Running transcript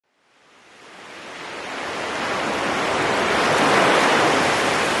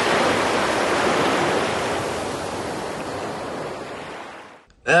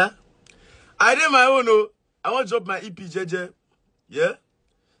get my own, oh. I want to drop my EP, JJ. Yeah?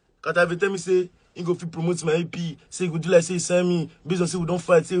 Kata tell me, say, he go fit promote my EP. Say, he go do like, say, send me. Based on, say, we don't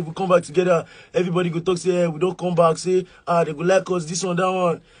fight. Say, if we come back together, everybody go talk, say, hey, we don't come back. Say, they go like us, this one, that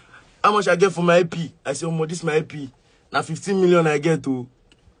one. How much I get for my EP? I say, oh, this my EP. Now 15 million I get, to.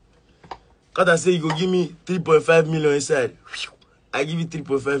 Kata say, you go give me 3.5 million inside. I give you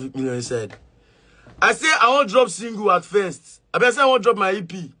 3.5 million inside. I say, I want drop single at first. I say, I want drop my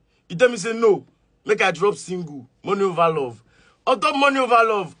EP. You tell me, say, no. Make I drop single. Money over love. On top Money Over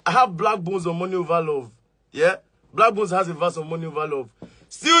Love, I have Black Bones on Money Over Love. Yeah? Black Bones has a verse on Money Over Love.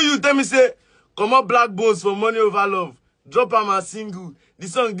 Still you tell me, say, come on Black Bones for Money Over Love. Drop on my single. The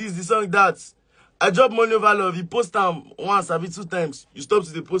song this, the song that. I drop Money Over Love. You post them once, every 2 times. You stop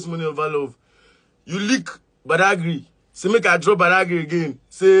to the post Money Over Love. You leak Badagry. Say, make I drop Badagry again.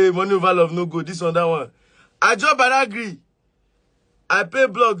 Say, Money Over Love, no go. This one, that one. I drop Badagry. I pay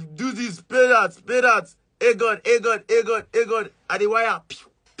blog. Do this, pay that, pay that. Hey God, hey God, hey God, hey God. At the wire. Pew,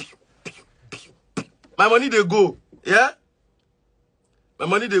 pew, pew, pew, pew. My money they go. Yeah? My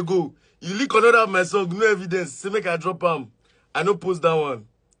money they go. You leak another of my song, no evidence. Say make I drop them. I no post that one.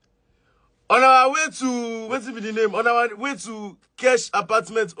 On our way to, what's it be the name? On our way to Cash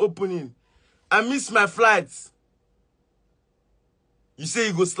apartment opening. I missed my flights. You say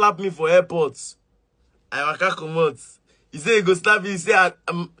you go slap me for airports. I can't come out. You say you go slap me. You say,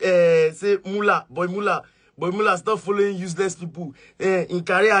 say Mula, boy Mula, stop following useless people. In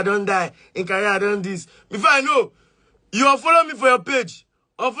career, I don't die. In career, I don't this. Before I know, you unfollow me for your page.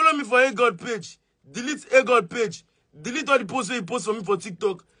 Unfollow me for A God page. Delete A God page. Delete all the posts you post for me for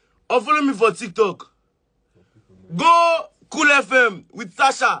TikTok. Unfollow me for TikTok. Go Cool FM with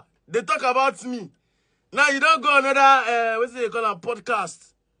Sasha. They talk about me. Now you don't go another, what's it they call a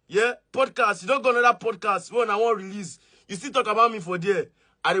podcast? Yeah? Podcast. You don't go another podcast when I want release. You still talk about me for there.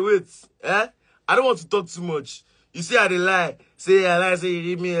 I wait. Eh? I don't want to talk too much. You say I dey lie. Say I lie, say you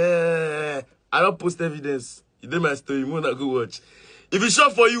read me. I don't post evidence. You did my story. You wanna go watch. If it's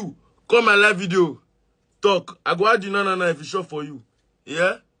short for you, call my live video. Talk. I go add you no. If it's short for you.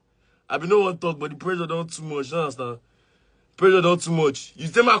 Yeah? I be no one talk, but the pressure don't too much. You understand? Pressure don't too much. You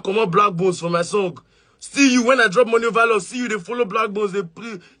tell me I come on Black Bones for my song. See you when I drop Money Over Love. See you, they follow Black Bones. They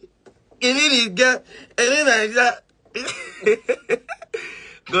play. And then you get. And then I get.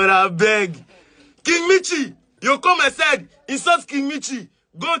 God, I beg. King Michi, you come and said, insult King Michi.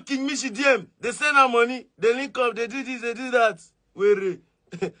 Go King Michi DM. They send her money. They link up. They do this. They do that. Where?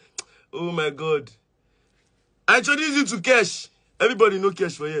 Oh my God. I introduce you to Cash. Everybody know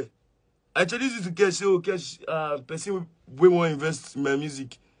Cash for here. I introduce you to Cash. Oh, Cash, person way more invest in my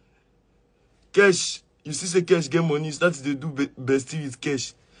music. Cash, you see say Cash get money. Start to do bestie with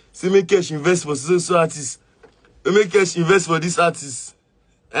Cash. Say make Cash invest for so artists. Make Cash invest for this artist.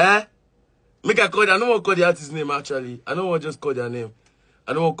 Eh? Make I call. I don't want to call the artist name actually. I don't want to just call their name.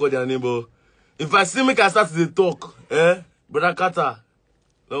 I don't want to call their name, but if I say make I start to talk, Brother Carter,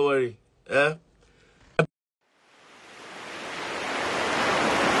 don't worry.